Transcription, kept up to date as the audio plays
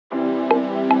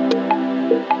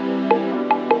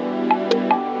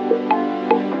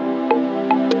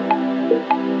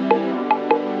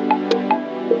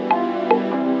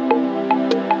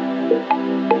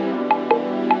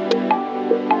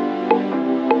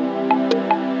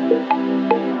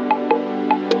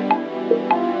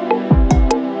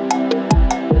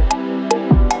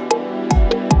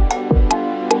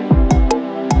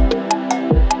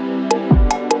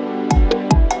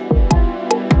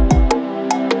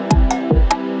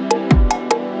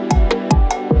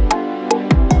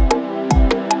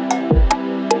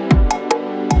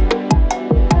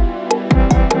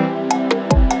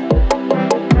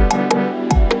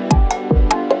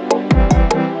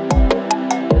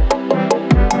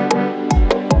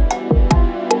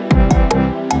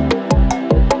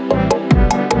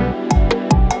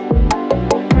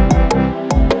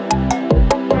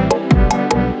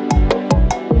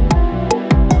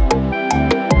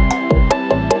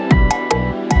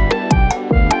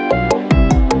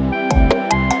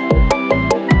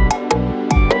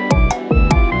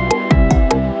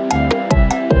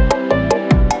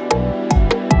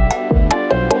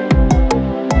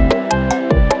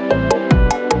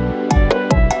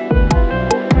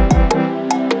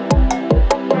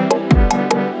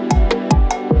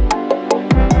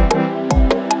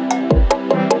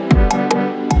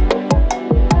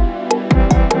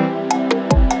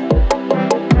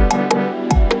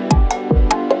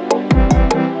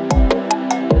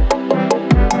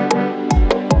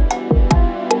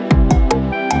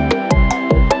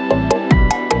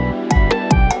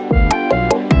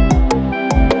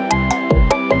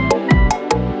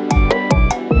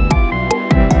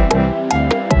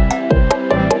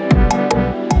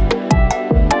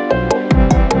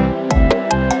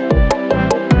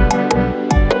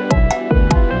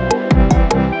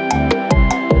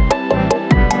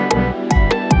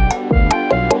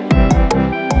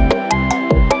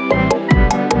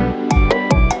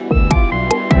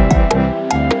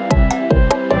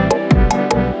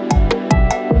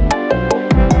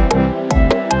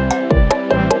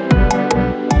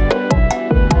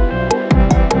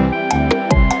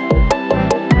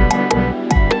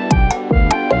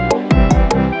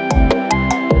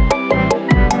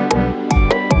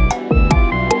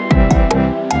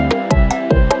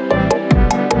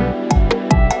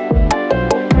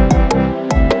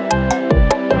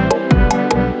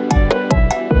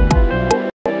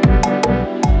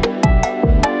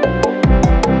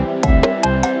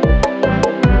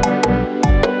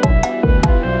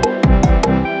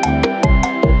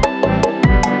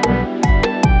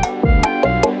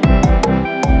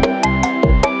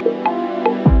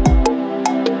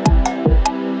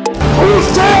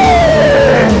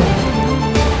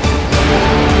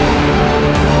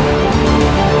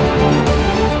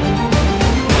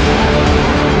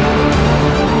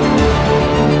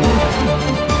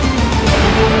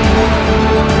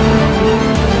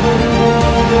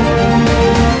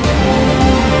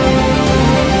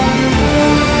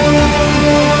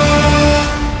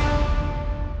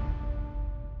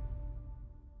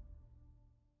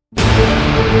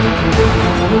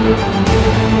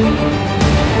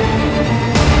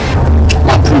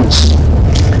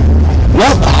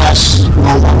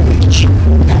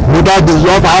The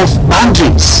love has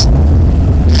boundaries.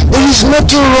 There is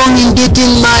nothing wrong in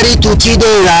getting married to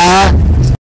Chidera.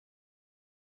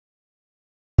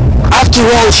 After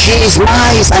all, she is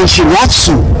nice and she loves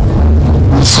you.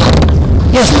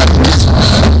 Yes, my prince.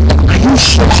 Are you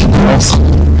sure she loves you?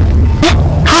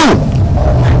 How?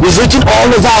 It's written all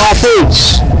over her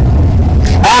face.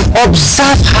 I have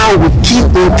observed her with keen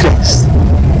interest.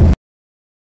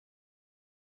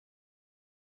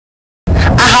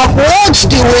 Watch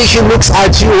the way she looks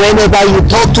at you whenever you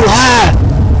talk to her.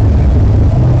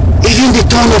 Even the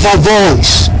tone of her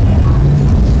voice.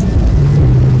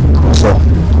 So,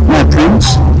 my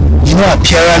prince, you know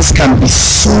appearance can be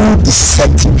so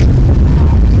deceptive.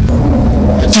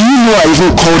 Do you know I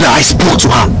even called her, I spoke to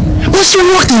her, but she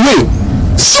walked away.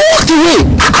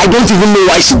 I don't even know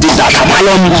why she did that.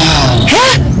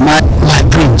 My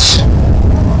prince,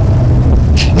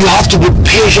 you have to be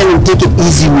patient and take it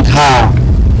easy with her.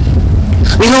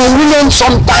 You know, women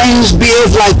sometimes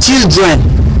behave like children.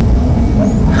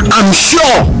 I'm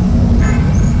sure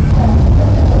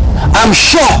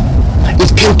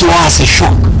it came to her as a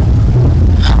shock.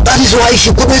 That is why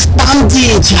she couldn't stand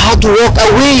it. She had to walk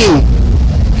away.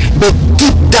 But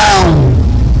deep down,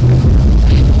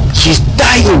 she's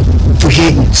dying to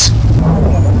hear it.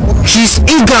 She's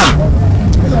eager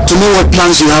to know what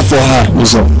plans you have for her.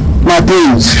 My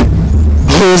prince.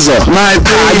 My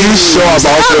prince. Are you sure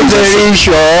about it? I'm very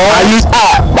sure. Are you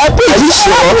sure? I'm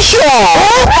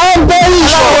very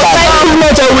sure.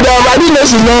 much I would have. I didn't know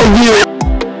she loved you.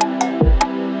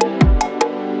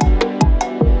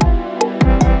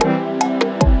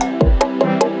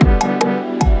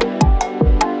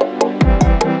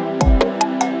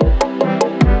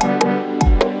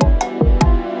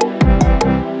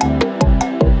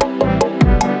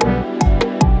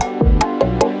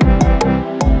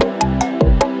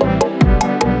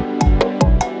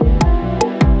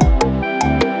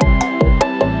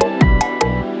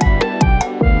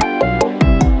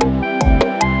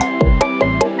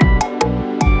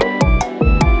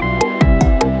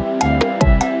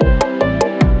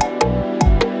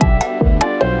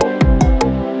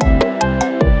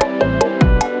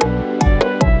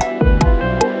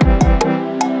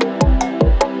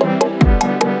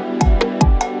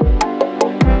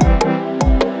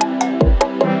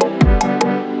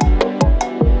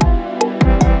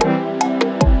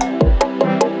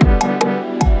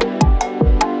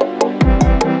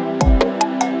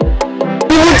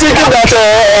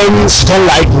 She don't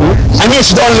like me. I mean,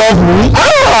 she don't love me.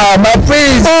 Ah, my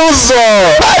prince. Also,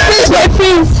 my prince, my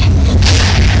prince.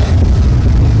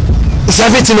 Is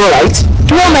everything alright?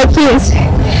 No, my prince.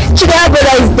 Chida's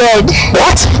brother is dead.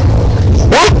 What?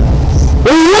 What?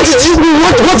 What did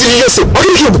you just say? What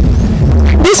did you do?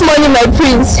 This morning, my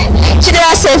prince,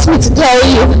 Chidera sent me to tell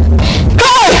you.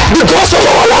 Hey! The ghost of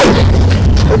our life!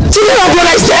 Chida's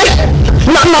brother is dead?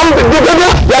 No.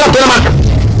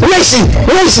 Where is she?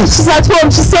 Where is she? She's at home.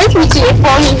 She sent me to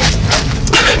inform you.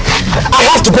 I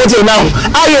have to go there now.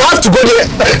 I have to go there.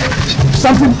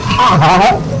 Something.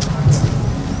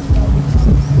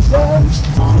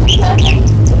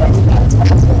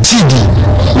 Chidi,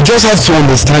 you just have to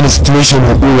understand the situation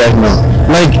I'm in right now.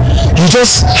 Like, you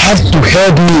just have to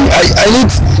help me. I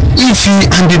need Ify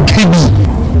and the baby.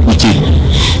 Okay.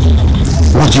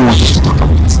 What do you want us to talk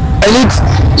about? I need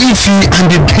Ify and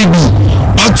the baby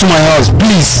back to my house,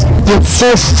 please. I'm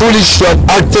so foolish to have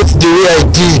acted the way I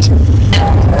did.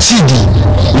 Chidi,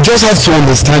 you just have to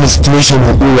understand the situation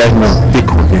I'm in right now. Be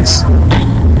convinced.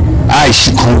 I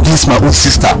should convince my own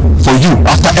sister for you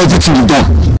after everything you've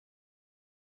done.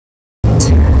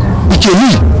 Okay,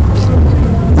 me.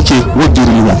 Okay, what do you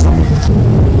really want from me?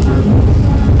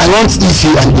 I want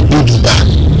Ify and the baby back.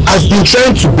 I've been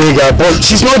trying to beg her, but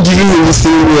she's not giving me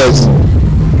listening words.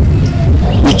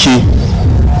 Okay.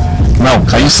 Now,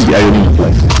 can you see the irony of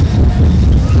life?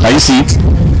 Can you see it?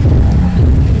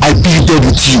 I pleaded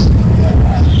with you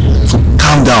to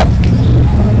calm down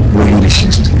when you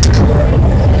refused.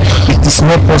 It is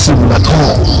not possible at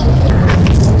all.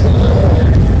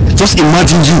 Just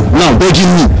imagine you now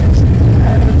begging me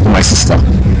for my sister.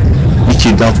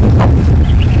 Okay, that will happen.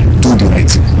 Do the right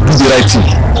thing. Do the right thing.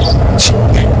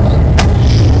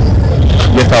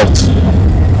 Get out.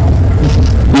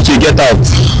 Okay, get out.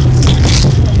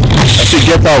 I said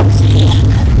get out.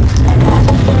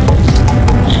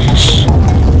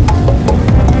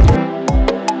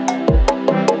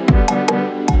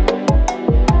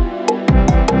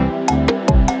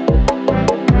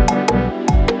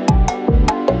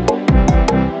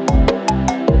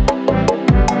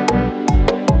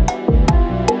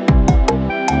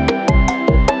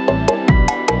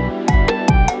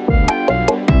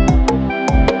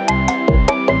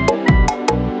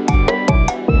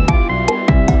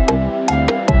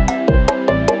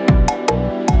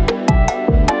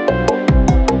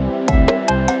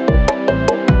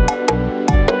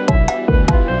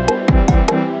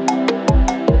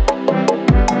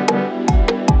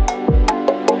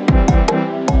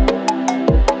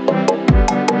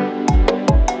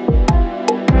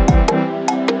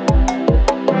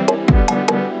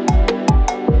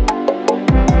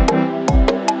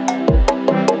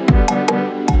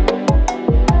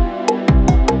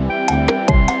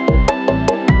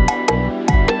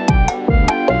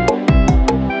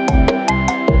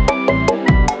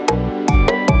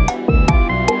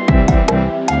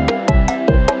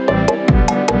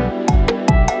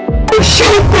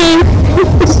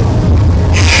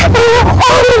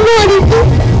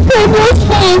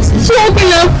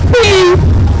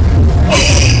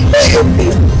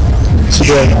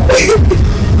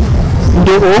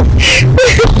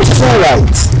 It's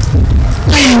alright.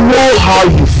 I know how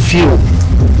you feel.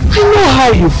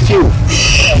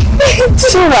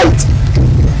 It's alright.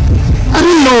 I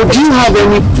don't know, do you have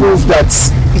any proof that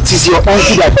it is your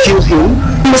uncle that killed him?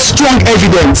 Strong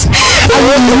evidence. I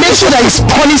will make sure that he's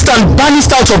punished and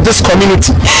banished out of this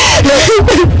community.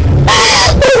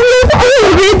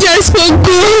 We just for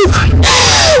good.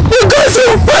 Because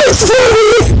you fight for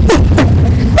me.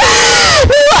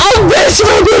 I'm best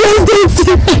friend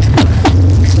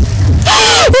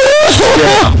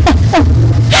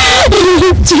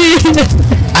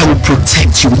I will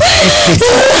protect you with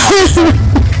everything.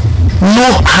 No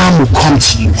harm will come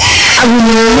to you. I will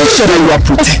make sure that you are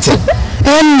protected.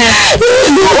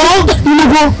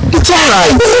 It's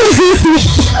alright.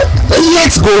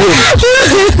 Let's go home.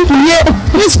 Yeah,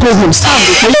 let's go home. Stop.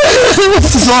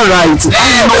 It's alright.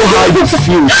 I know how you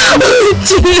feel.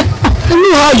 I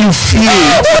know how you feel.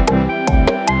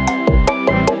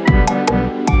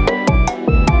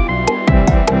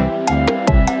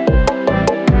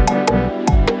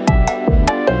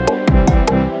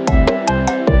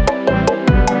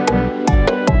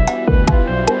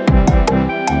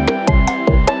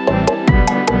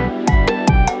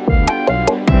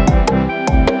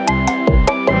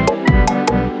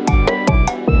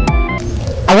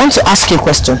 I want to ask you a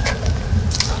question.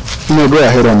 No, go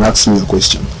ahead and ask me a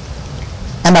question.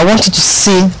 And I want you to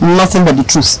say nothing but the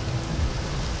truth.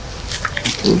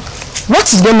 Okay.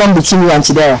 What is going on between you and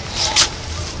Chidera?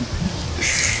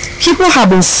 People have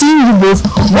been seeing you both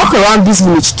walk around this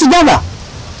village together.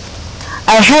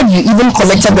 I heard you even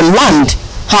collected the land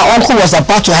her uncle was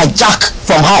about to hijack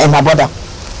from her and her brother.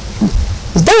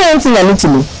 Is there anything I need to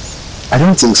know? I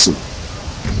don't think so.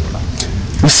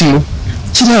 You see,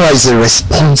 Chidera is a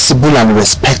responsible and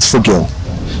respectful girl.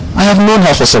 I have known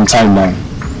her for some time now.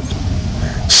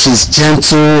 She's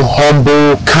gentle,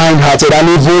 humble, kind-hearted, and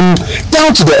even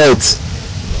down to the earth.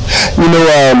 You know,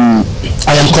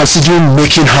 I am considering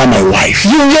making her my wife.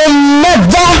 You will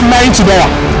never marry Chidera.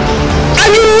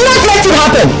 I will not let it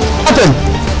happen.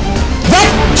 That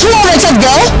two-rated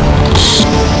girl?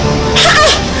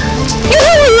 You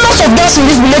have lots of girls in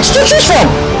this village to choose from.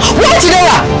 Why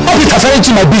Chidera? Stop interfering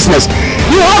to my business.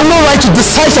 You have no right to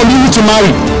decide for me who to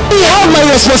marry. You have my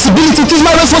responsibility. It is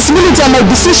my responsibility and my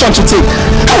decision to take.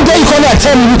 How dare you come here and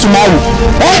tell me who to marry?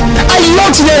 I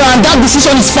love Chidera and that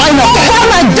decision is final. Over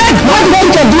my dead body,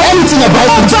 you can do anything about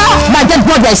it. Over my dead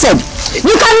body, I said.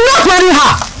 You cannot marry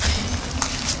her.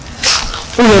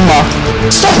 Urema,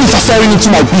 stop interfering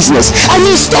into my business. I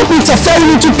mean, stop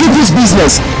interfering into people's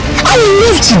business. I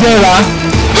love Chidera.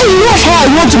 I love her.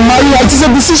 I want to marry her. It is a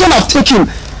decision I've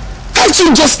taken. Can't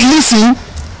you just listen?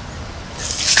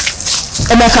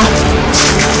 Emeka,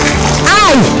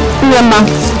 Urema,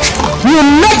 will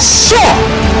make sure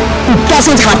it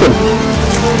doesn't happen.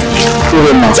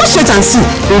 Urema, just wait and see.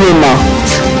 Urema,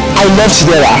 I love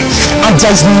Chidera, and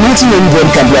there's nothing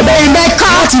anybody can do about it. Emeka,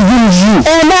 not even you.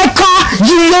 Emeka,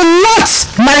 you will not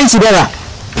marry Chidera.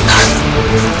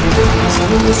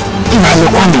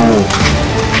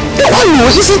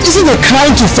 Isn't it a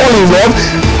crime to fall in love?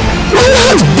 My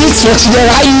heart beats for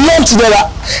Chidera. I love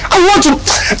Chidera. I want to.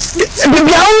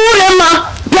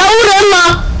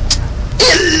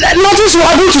 Nothing will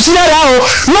happen to Chidera.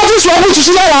 Nothing will happen to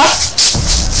Chidera.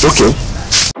 Okay.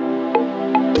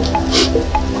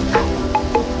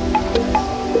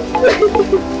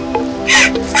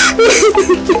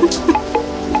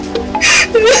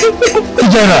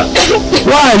 Chidera,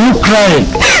 why are you crying?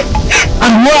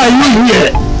 And why are you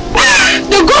here?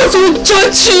 The gods will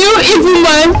judge you, evil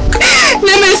man.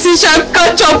 Nwekeson shall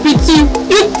catch up with you.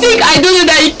 You think I don't know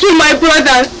that you killed my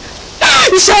brother?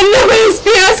 You shall never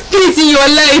experience peace in your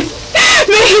life.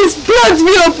 May his blood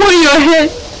be upon your head.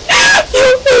 You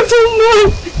evil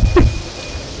man.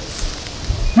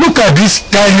 Look at this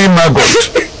tiny maggot.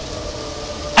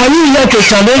 Are you here to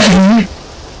challenge me?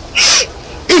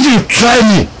 If you try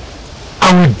me,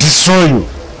 I will destroy you.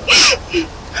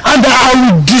 And I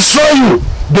will destroy you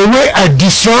the way I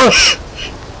destroy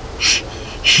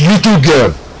little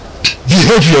girl.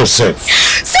 Behave yourself.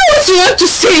 Say what you want to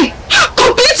say.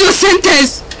 Complete your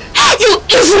sentence. You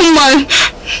evil man.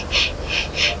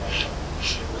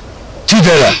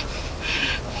 Chidera,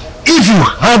 if you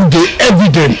have the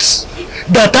evidence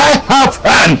that I have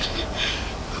hand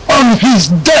on his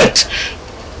death,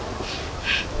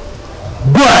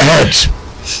 go ahead,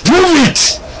 prove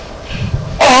it,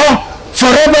 or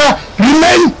forever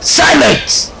remain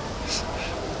silent.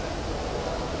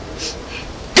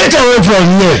 Get away from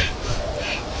here,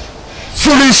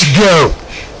 foolish girl.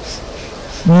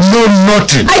 Know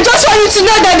nothing. I just want you to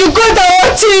know that the gods are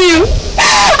watching you.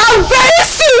 And very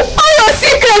soon, all your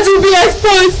secrets will be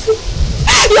exposed.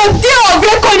 Your day of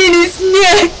reckoning is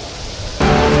near.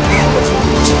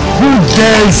 Who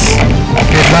dares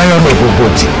the lion of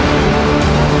Oboti?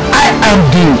 I am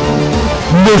the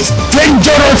most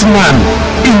dangerous man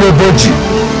in Oboti.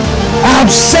 I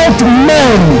have sent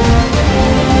men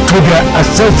to their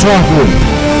ancestral home.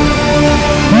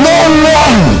 No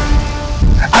one,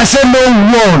 I say no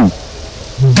one,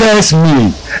 dares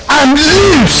me and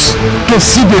lives to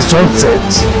see the sunset.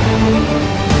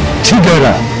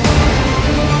 Chidera,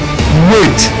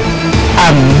 wait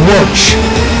and watch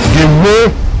the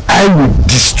way I I will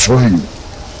destroy you.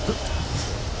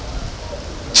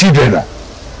 Chidera,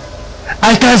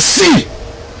 I can see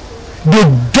the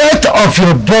death of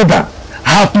your brother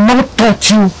have not taught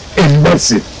you a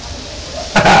lesson.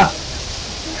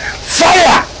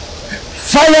 Fire!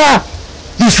 Fire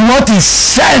is what is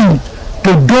sent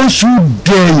to those who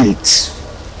dare it.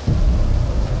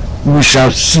 We shall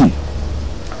see.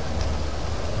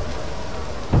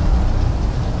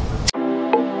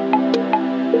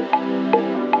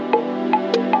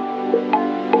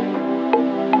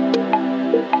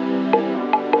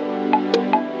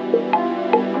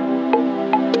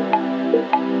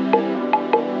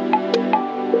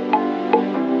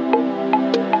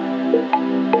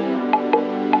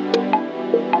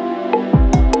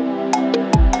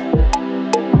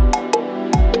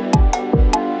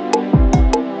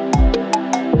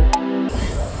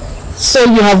 So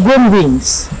you have grown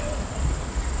wings.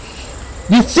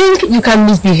 You think you can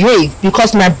misbehave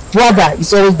because my brother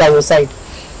is always by your side.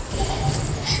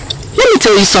 Let me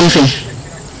tell you something.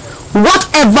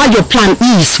 Whatever your plan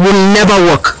is will never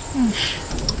work.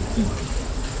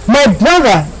 My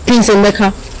brother, Prince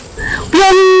Emeka,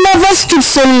 will never stoop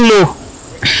so low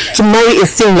to marry a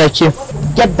thing like you.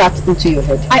 Get that into your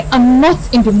head. I am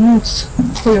not in the mood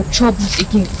for your troubles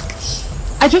again.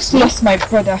 I just lost my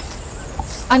brother.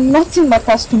 And nothing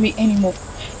matters to me anymore.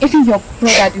 Even your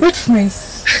brother, the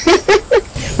prince.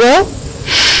 Well,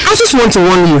 I just want to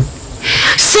warn you.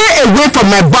 Stay away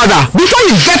from my brother before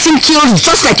you get him killed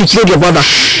just like you killed your brother.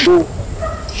 Who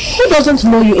doesn't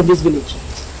know you in this village?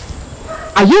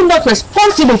 Are you not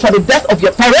responsible for the death of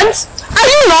your parents? Are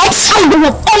you not? I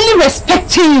was only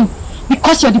respecting you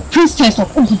because you're the princess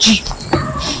of Ubuji.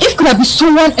 If it could have been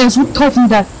someone else who told me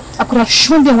that, I could have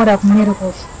shown them what I've made up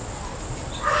of.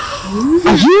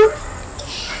 Are you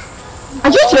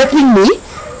threatening me?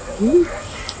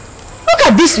 Look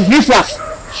at this riffraff.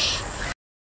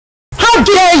 How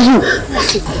dare you?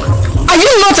 Are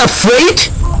you not afraid?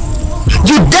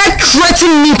 You dare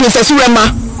threaten me, Princess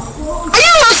Urema? Are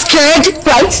you not scared?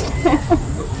 Right?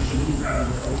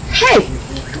 Hey!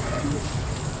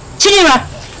 Chinira,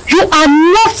 you are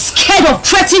not scared of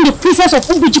threatening the princess of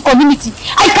Ubuji community.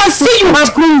 I can see you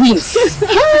have grown wings.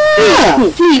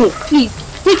 Please.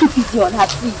 Take it easy on her,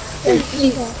 please.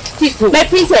 Please. My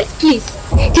princess, please.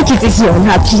 Take it easy on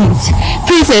her, please.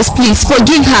 Princess, please,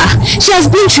 forgive her. She has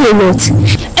been through a lot.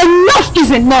 Enough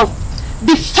is enough.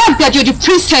 The fact that you're the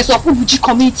princess of Ubuji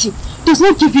community does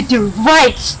not give you the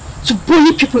right to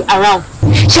bully people around.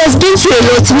 She has been through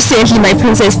a lot recently, my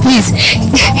princess, please.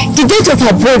 The death of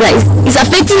her brother is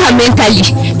affecting her mentally.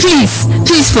 Please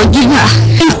forgive her.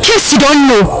 In case you don't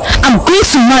know, I'm going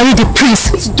to marry the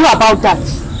prince. What to do about that?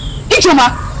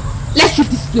 Ijoma, let's leave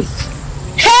this place.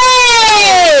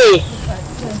 Hey!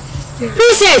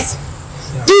 Princess,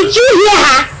 did you hear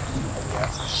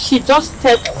her? She just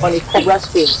stepped on a cobra's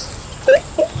face.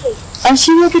 And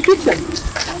she will be beaten.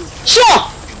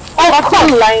 Sure! Our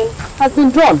call line has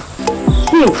been drawn.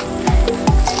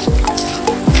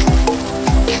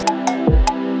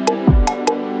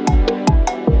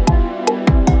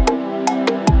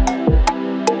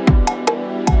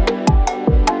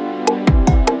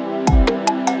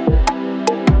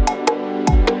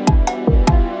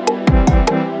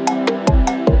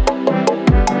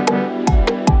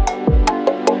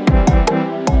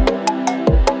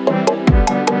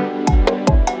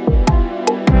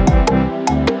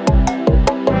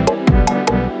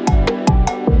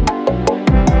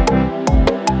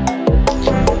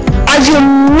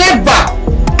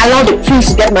 Allow the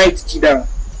prince to get married to Chidera.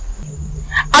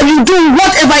 And you do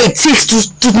whatever it takes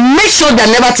to make sure they're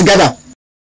never together.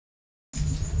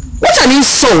 What an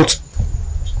insult!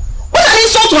 What an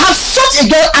insult to have such a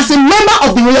girl as a member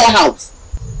of the royal house!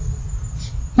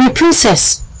 My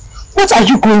princess, what are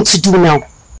you going to do now?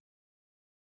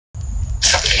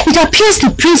 It appears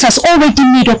the prince has already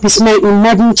made up his mind in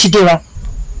marrying Chidera.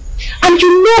 And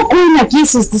you know going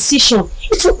against his decision,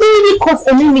 it will only cause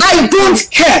enmity. I don't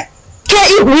care!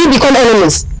 If we become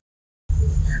enemies.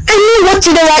 I know what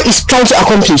Chidera is trying to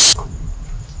accomplish.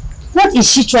 What is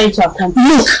she trying to accomplish?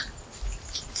 Look,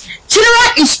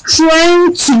 Chidera is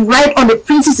trying to ride on the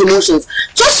prince's emotions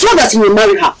just so that he will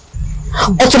marry her.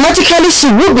 Automatically, she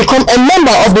will become a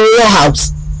member of the royal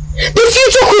house, the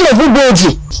future queen of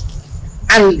Ubuji.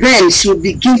 And then she will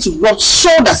begin to rub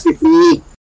shoulders with me.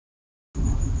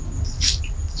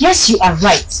 Yes, you are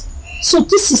right. So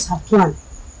this is her plan.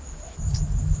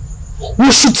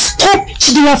 We should stop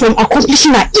Chidera from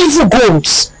accomplishing her evil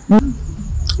goals.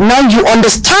 Now you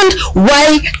understand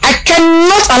why I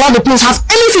cannot allow the prince have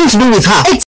anything to do with her.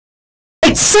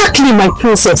 Exactly, my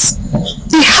princess.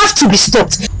 They have to be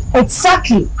stopped.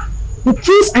 Exactly. The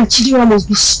prince and Chidera must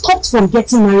be stopped from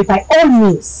getting married by all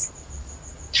means.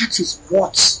 That is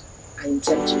what I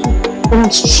intend to do. I am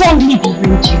strongly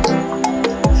behind you.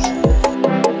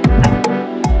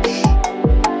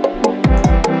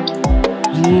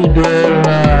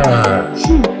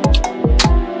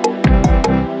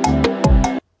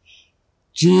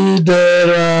 Chidera.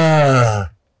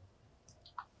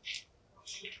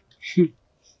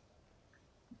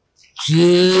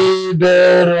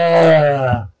 Chidera.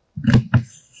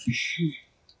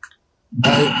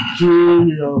 I kill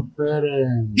your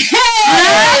parents.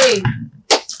 Hey!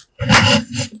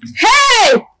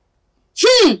 Hey!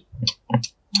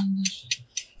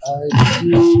 I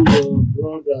kill your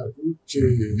brother Uche.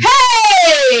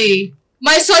 Hey!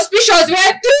 My suspicions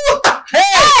were true!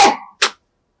 Hey!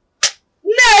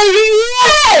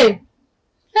 Hey!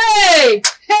 Hey!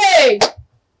 Hey!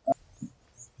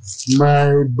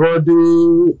 My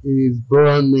body is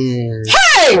burning.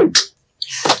 Hey!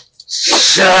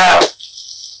 Shut.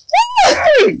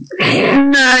 Hey!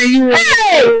 Hey!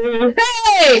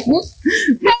 Hey! Look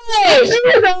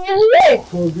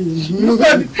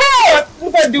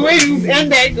at the way you've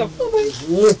ended up.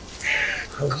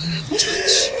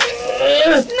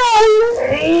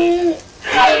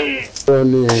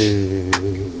 Burning.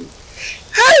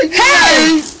 Hey!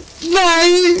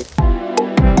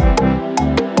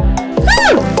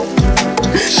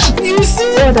 You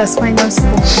see? That's final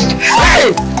score.